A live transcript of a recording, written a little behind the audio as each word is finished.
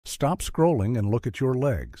Stop scrolling and look at your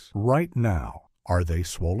legs right now. Are they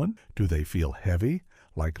swollen? Do they feel heavy,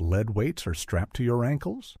 like lead weights are strapped to your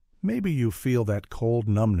ankles? Maybe you feel that cold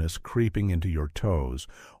numbness creeping into your toes,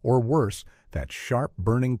 or worse, that sharp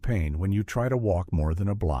burning pain when you try to walk more than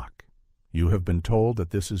a block. You have been told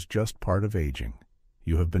that this is just part of aging.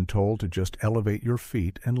 You have been told to just elevate your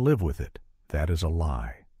feet and live with it. That is a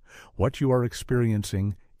lie. What you are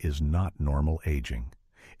experiencing is not normal aging.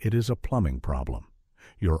 It is a plumbing problem.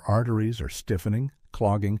 Your arteries are stiffening,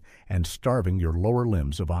 clogging, and starving your lower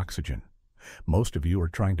limbs of oxygen. Most of you are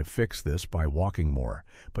trying to fix this by walking more,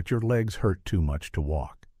 but your legs hurt too much to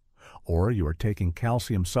walk. Or you are taking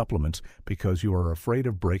calcium supplements because you are afraid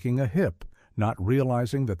of breaking a hip, not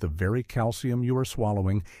realizing that the very calcium you are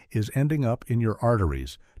swallowing is ending up in your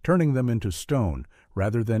arteries, turning them into stone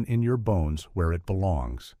rather than in your bones where it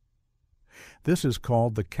belongs. This is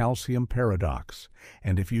called the calcium paradox,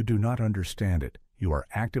 and if you do not understand it, you are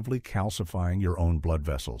actively calcifying your own blood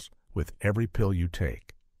vessels with every pill you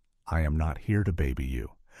take. I am not here to baby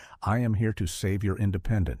you. I am here to save your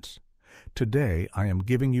independence. Today, I am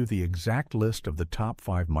giving you the exact list of the top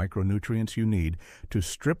 5 micronutrients you need to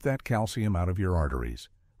strip that calcium out of your arteries,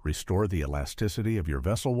 restore the elasticity of your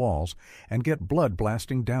vessel walls, and get blood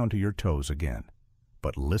blasting down to your toes again.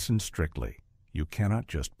 But listen strictly. You cannot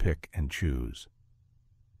just pick and choose.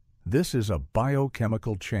 This is a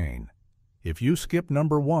biochemical chain. If you skip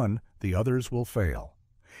number 1, the others will fail.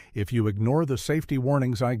 If you ignore the safety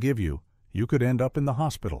warnings I give you, you could end up in the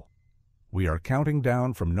hospital. We are counting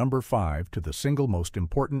down from number 5 to the single most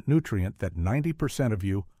important nutrient that 90% of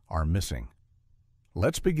you are missing.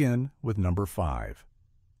 Let's begin with number 5.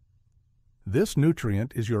 This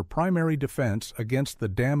nutrient is your primary defense against the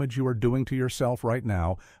damage you are doing to yourself right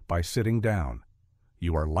now by sitting down.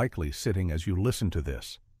 You are likely sitting as you listen to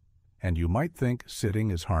this, and you might think sitting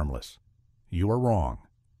is harmless. You are wrong.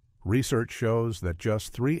 Research shows that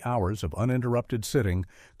just 3 hours of uninterrupted sitting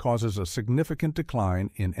causes a significant decline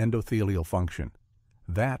in endothelial function.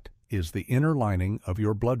 That is the inner lining of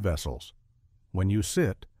your blood vessels. When you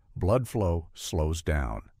sit, blood flow slows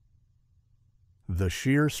down. The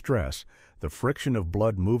shear stress, the friction of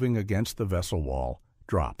blood moving against the vessel wall,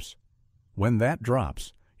 drops. When that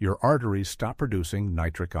drops, your arteries stop producing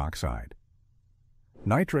nitric oxide.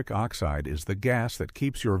 Nitric oxide is the gas that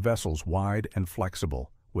keeps your vessels wide and flexible.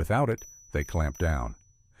 Without it, they clamp down.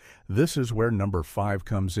 This is where number 5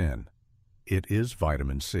 comes in. It is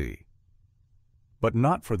vitamin C. But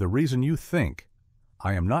not for the reason you think.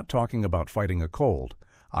 I am not talking about fighting a cold.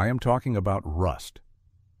 I am talking about rust.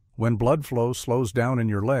 When blood flow slows down in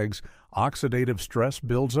your legs, oxidative stress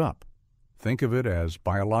builds up. Think of it as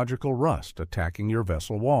biological rust attacking your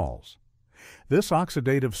vessel walls. This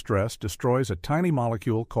oxidative stress destroys a tiny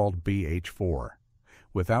molecule called BH4.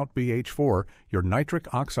 Without BH4, your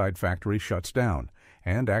nitric oxide factory shuts down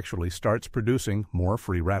and actually starts producing more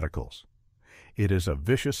free radicals. It is a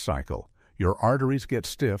vicious cycle. Your arteries get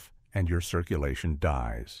stiff and your circulation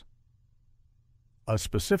dies. A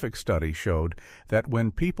specific study showed that when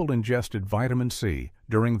people ingested vitamin C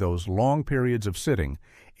during those long periods of sitting,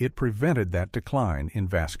 it prevented that decline in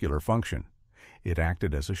vascular function. It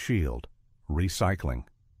acted as a shield, recycling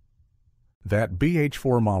that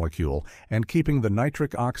BH4 molecule and keeping the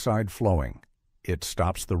nitric oxide flowing. It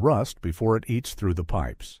stops the rust before it eats through the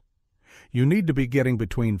pipes. You need to be getting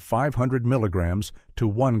between 500 milligrams to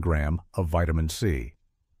 1 gram of vitamin C.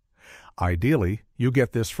 Ideally, you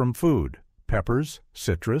get this from food, peppers,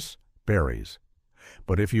 citrus, berries.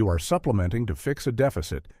 But if you are supplementing to fix a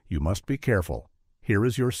deficit, you must be careful. Here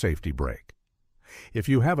is your safety break. If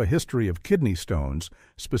you have a history of kidney stones,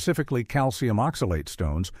 specifically calcium oxalate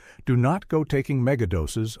stones, do not go taking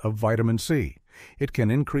megadoses of vitamin C. It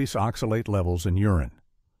can increase oxalate levels in urine.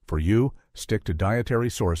 For you, stick to dietary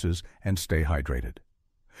sources and stay hydrated.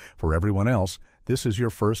 For everyone else, this is your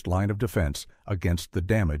first line of defense against the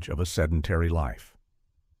damage of a sedentary life.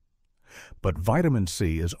 But vitamin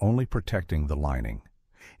C is only protecting the lining.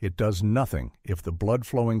 It does nothing if the blood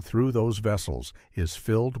flowing through those vessels is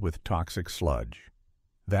filled with toxic sludge.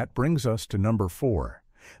 That brings us to number 4.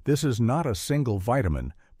 This is not a single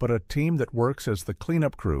vitamin, but a team that works as the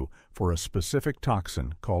cleanup crew for a specific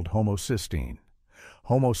toxin called homocysteine.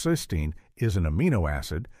 Homocysteine is an amino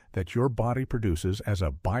acid that your body produces as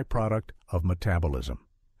a byproduct of metabolism.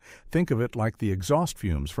 Think of it like the exhaust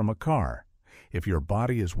fumes from a car. If your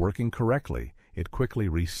body is working correctly, it quickly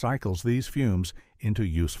recycles these fumes into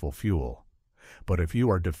useful fuel. But if you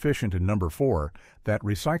are deficient in number 4, that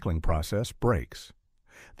recycling process breaks.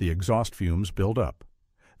 The exhaust fumes build up.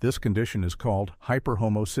 This condition is called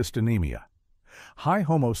hyperhomocystinemia. High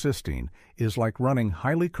homocysteine is like running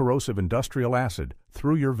highly corrosive industrial acid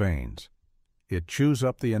through your veins. It chews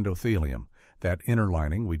up the endothelium, that inner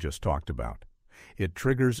lining we just talked about. It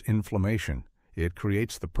triggers inflammation. It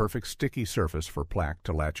creates the perfect sticky surface for plaque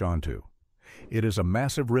to latch onto. It is a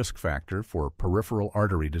massive risk factor for peripheral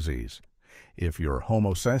artery disease. If your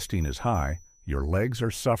homocysteine is high, your legs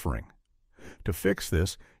are suffering. To fix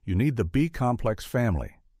this, you need the B-complex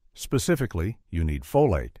family. Specifically, you need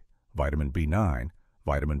folate, vitamin B9,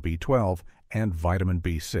 vitamin B12, and vitamin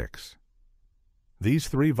B6. These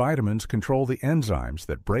 3 vitamins control the enzymes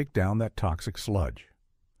that break down that toxic sludge.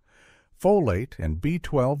 Folate and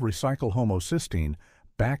B12 recycle homocysteine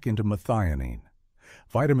back into methionine.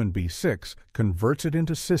 Vitamin B6 converts it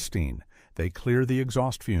into cysteine. They clear the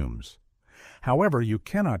exhaust fumes. However, you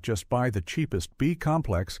cannot just buy the cheapest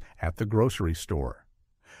B-complex at the grocery store.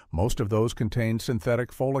 Most of those contain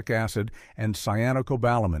synthetic folic acid and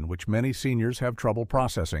cyanocobalamin, which many seniors have trouble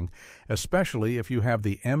processing, especially if you have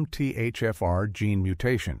the MTHFR gene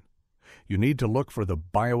mutation. You need to look for the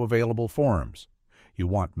bioavailable forms. You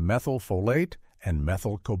want methylfolate and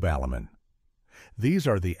methylcobalamin. These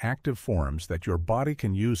are the active forms that your body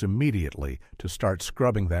can use immediately to start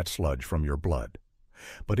scrubbing that sludge from your blood.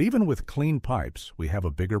 But even with clean pipes, we have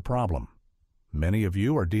a bigger problem. Many of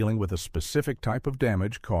you are dealing with a specific type of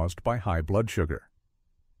damage caused by high blood sugar.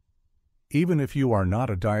 Even if you are not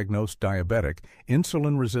a diagnosed diabetic,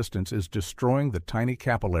 insulin resistance is destroying the tiny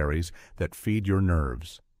capillaries that feed your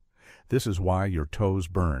nerves. This is why your toes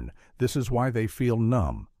burn. This is why they feel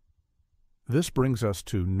numb. This brings us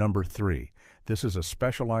to number 3. This is a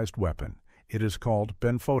specialized weapon. It is called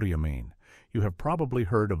benfotiamine. You have probably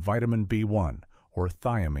heard of vitamin B1 or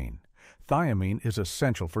thiamine. Thiamine is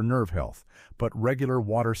essential for nerve health, but regular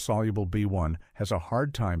water-soluble B1 has a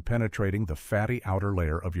hard time penetrating the fatty outer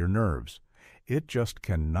layer of your nerves. It just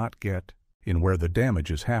cannot get in where the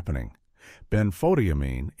damage is happening.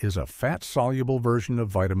 Benfotiamine is a fat-soluble version of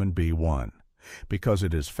vitamin B1. Because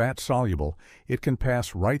it is fat-soluble, it can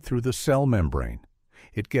pass right through the cell membrane.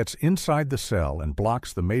 It gets inside the cell and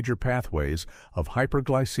blocks the major pathways of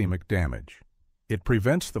hyperglycemic damage. It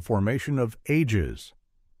prevents the formation of AGEs,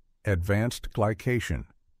 advanced glycation,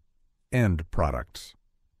 end products.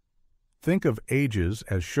 Think of AGEs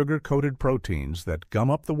as sugar-coated proteins that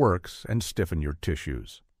gum up the works and stiffen your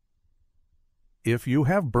tissues. If you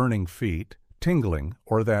have burning feet, tingling,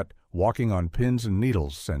 or that walking on pins and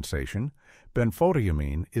needles sensation,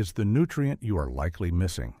 benfotiamine is the nutrient you are likely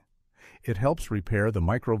missing. It helps repair the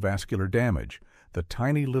microvascular damage, the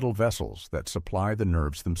tiny little vessels that supply the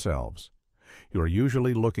nerves themselves. You are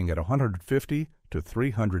usually looking at 150 to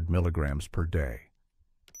 300 milligrams per day.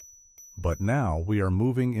 But now we are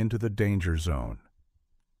moving into the danger zone.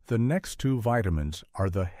 The next 2 vitamins are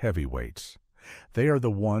the heavyweights. They are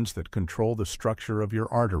the ones that control the structure of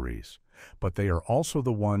your arteries, but they are also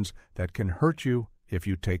the ones that can hurt you if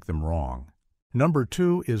you take them wrong. Number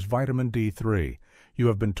 2 is vitamin D3. You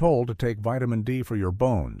have been told to take vitamin D for your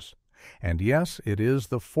bones. And yes, it is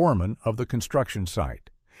the foreman of the construction site.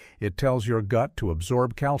 It tells your gut to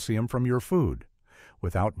absorb calcium from your food.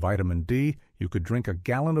 Without vitamin D, you could drink a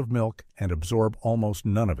gallon of milk and absorb almost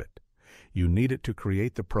none of it. You need it to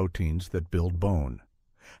create the proteins that build bone.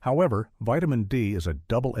 However, vitamin D is a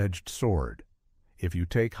double-edged sword. If you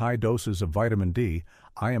take high doses of vitamin D,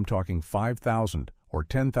 I am talking 5,000 or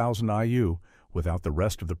 10,000 IU, without the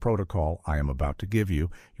rest of the protocol I am about to give you,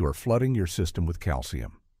 you are flooding your system with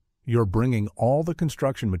calcium. You're bringing all the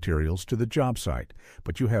construction materials to the job site,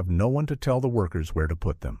 but you have no one to tell the workers where to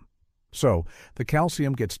put them. So, the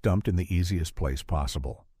calcium gets dumped in the easiest place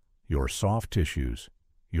possible: your soft tissues,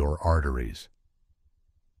 your arteries.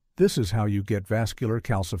 This is how you get vascular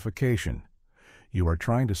calcification. You are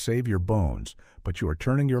trying to save your bones, but you are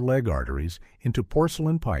turning your leg arteries into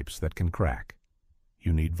porcelain pipes that can crack.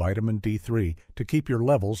 You need vitamin D3 to keep your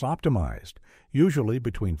levels optimized, usually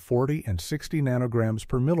between 40 and 60 nanograms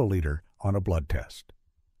per milliliter on a blood test.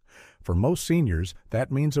 For most seniors,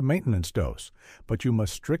 that means a maintenance dose, but you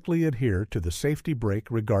must strictly adhere to the safety brake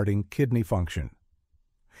regarding kidney function.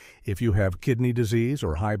 If you have kidney disease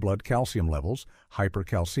or high blood calcium levels,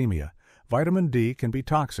 hypercalcemia, vitamin D can be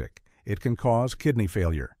toxic. It can cause kidney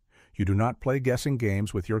failure. You do not play guessing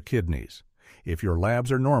games with your kidneys. If your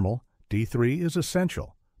labs are normal, D3 is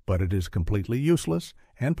essential, but it is completely useless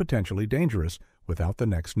and potentially dangerous without the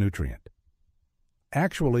next nutrient.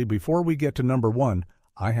 Actually, before we get to number 1,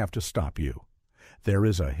 I have to stop you. There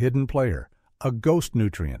is a hidden player, a ghost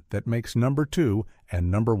nutrient that makes number 2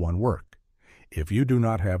 and number 1 work. If you do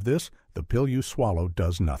not have this, the pill you swallow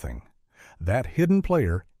does nothing. That hidden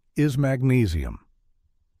player is magnesium.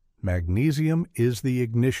 Magnesium is the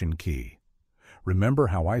ignition key. Remember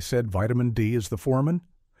how I said vitamin D is the foreman?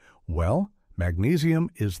 Well, Magnesium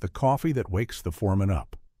is the coffee that wakes the foreman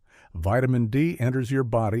up. Vitamin D enters your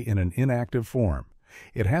body in an inactive form.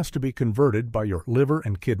 It has to be converted by your liver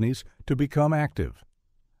and kidneys to become active.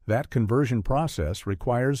 That conversion process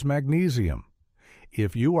requires magnesium.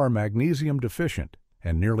 If you are magnesium deficient,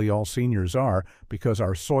 and nearly all seniors are because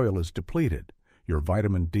our soil is depleted, your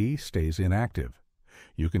vitamin D stays inactive.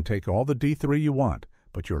 You can take all the D3 you want,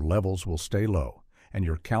 but your levels will stay low, and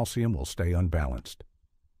your calcium will stay unbalanced.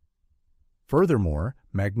 Furthermore,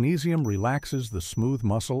 magnesium relaxes the smooth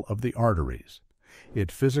muscle of the arteries.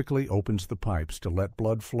 It physically opens the pipes to let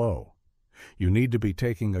blood flow. You need to be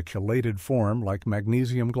taking a chelated form like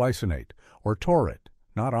magnesium glycinate or taurate,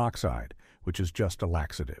 not oxide, which is just a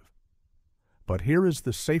laxative. But here is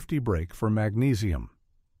the safety brake for magnesium.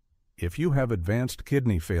 If you have advanced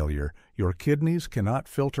kidney failure, your kidneys cannot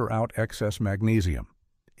filter out excess magnesium.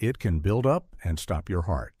 It can build up and stop your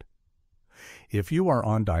heart. If you are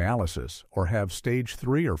on dialysis or have stage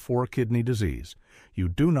 3 or 4 kidney disease, you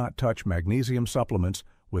do not touch magnesium supplements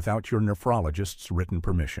without your nephrologist's written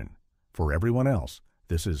permission. For everyone else,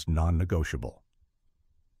 this is non-negotiable.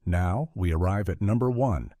 Now we arrive at number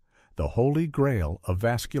 1, the holy grail of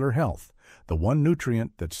vascular health, the one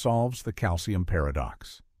nutrient that solves the calcium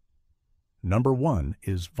paradox. Number 1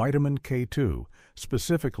 is vitamin K2,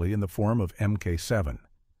 specifically in the form of MK7.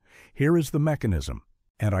 Here is the mechanism,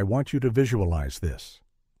 and I want you to visualize this.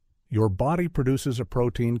 Your body produces a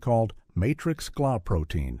protein called matrix Gla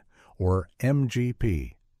protein, or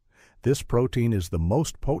MGP. This protein is the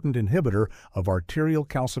most potent inhibitor of arterial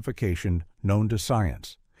calcification known to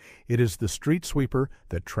science. It is the street sweeper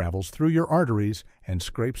that travels through your arteries and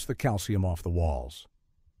scrapes the calcium off the walls.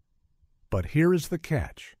 But here is the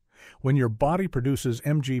catch. When your body produces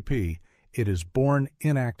MGP, it is born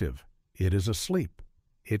inactive. It is asleep.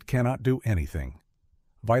 It cannot do anything.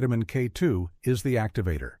 Vitamin K2 is the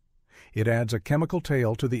activator. It adds a chemical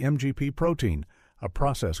tail to the MGP protein, a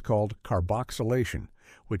process called carboxylation,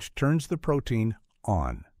 which turns the protein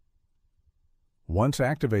on. Once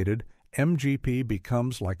activated, MGP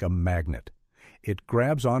becomes like a magnet. It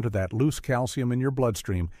grabs onto that loose calcium in your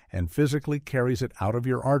bloodstream and physically carries it out of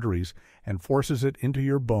your arteries and forces it into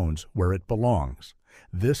your bones where it belongs.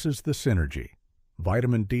 This is the synergy.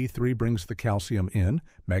 Vitamin D3 brings the calcium in,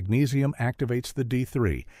 magnesium activates the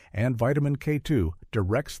D3, and vitamin K2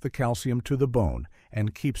 directs the calcium to the bone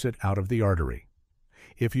and keeps it out of the artery.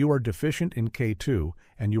 If you are deficient in K2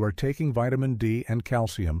 and you are taking vitamin D and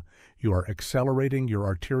calcium, you are accelerating your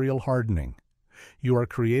arterial hardening. You are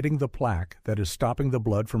creating the plaque that is stopping the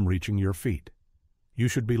blood from reaching your feet. You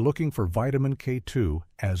should be looking for vitamin K2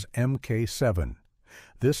 as MK7.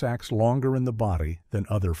 This acts longer in the body than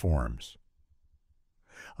other forms.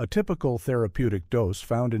 A typical therapeutic dose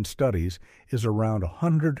found in studies is around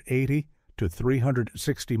 180 to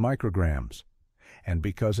 360 micrograms. And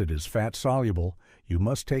because it is fat-soluble, you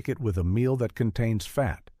must take it with a meal that contains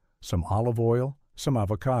fat, some olive oil, some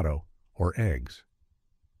avocado, or eggs.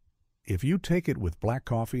 If you take it with black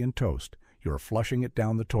coffee and toast, you're flushing it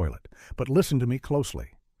down the toilet. But listen to me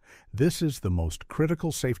closely. This is the most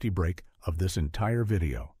critical safety brake of this entire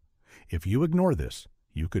video. If you ignore this,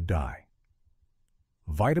 you could die.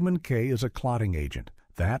 Vitamin K is a clotting agent.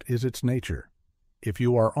 That is its nature. If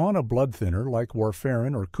you are on a blood thinner like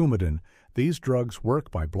Warfarin or Coumadin, these drugs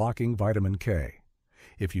work by blocking vitamin K.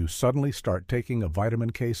 If you suddenly start taking a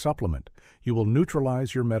vitamin K supplement, you will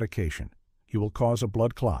neutralize your medication. You will cause a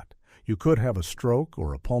blood clot. You could have a stroke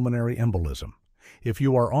or a pulmonary embolism. If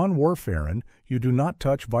you are on Warfarin, you do not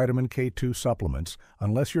touch vitamin K2 supplements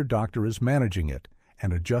unless your doctor is managing it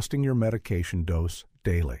and adjusting your medication dose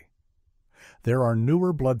daily. There are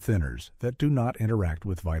newer blood thinners that do not interact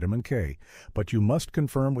with vitamin K, but you must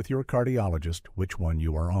confirm with your cardiologist which one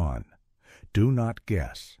you are on. Do not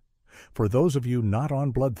guess. For those of you not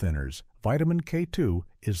on blood thinners, vitamin K2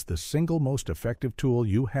 is the single most effective tool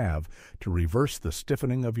you have to reverse the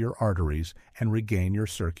stiffening of your arteries and regain your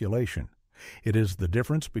circulation. It is the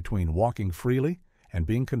difference between walking freely and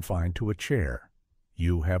being confined to a chair.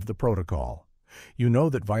 You have the protocol. You know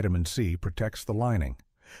that vitamin C protects the lining.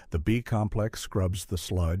 The B complex scrubs the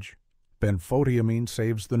sludge. Benfotiamine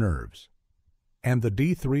saves the nerves. And the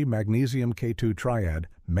D3 magnesium K2 triad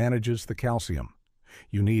manages the calcium.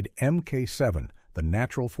 You need MK7, the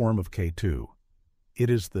natural form of K2. It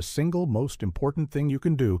is the single most important thing you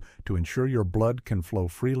can do to ensure your blood can flow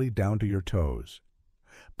freely down to your toes.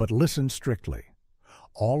 But listen strictly.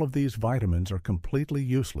 All of these vitamins are completely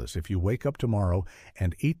useless if you wake up tomorrow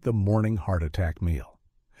and eat the morning heart attack meal.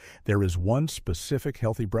 There is one specific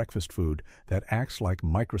healthy breakfast food that acts like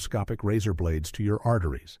microscopic razor blades to your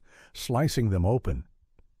arteries, slicing them open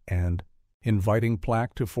and inviting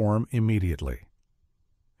plaque to form immediately.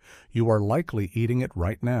 You are likely eating it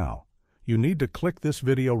right now. You need to click this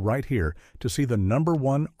video right here to see the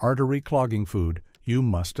 #1 artery clogging food you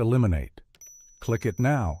must eliminate. Click it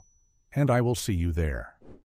now, and I will see you there.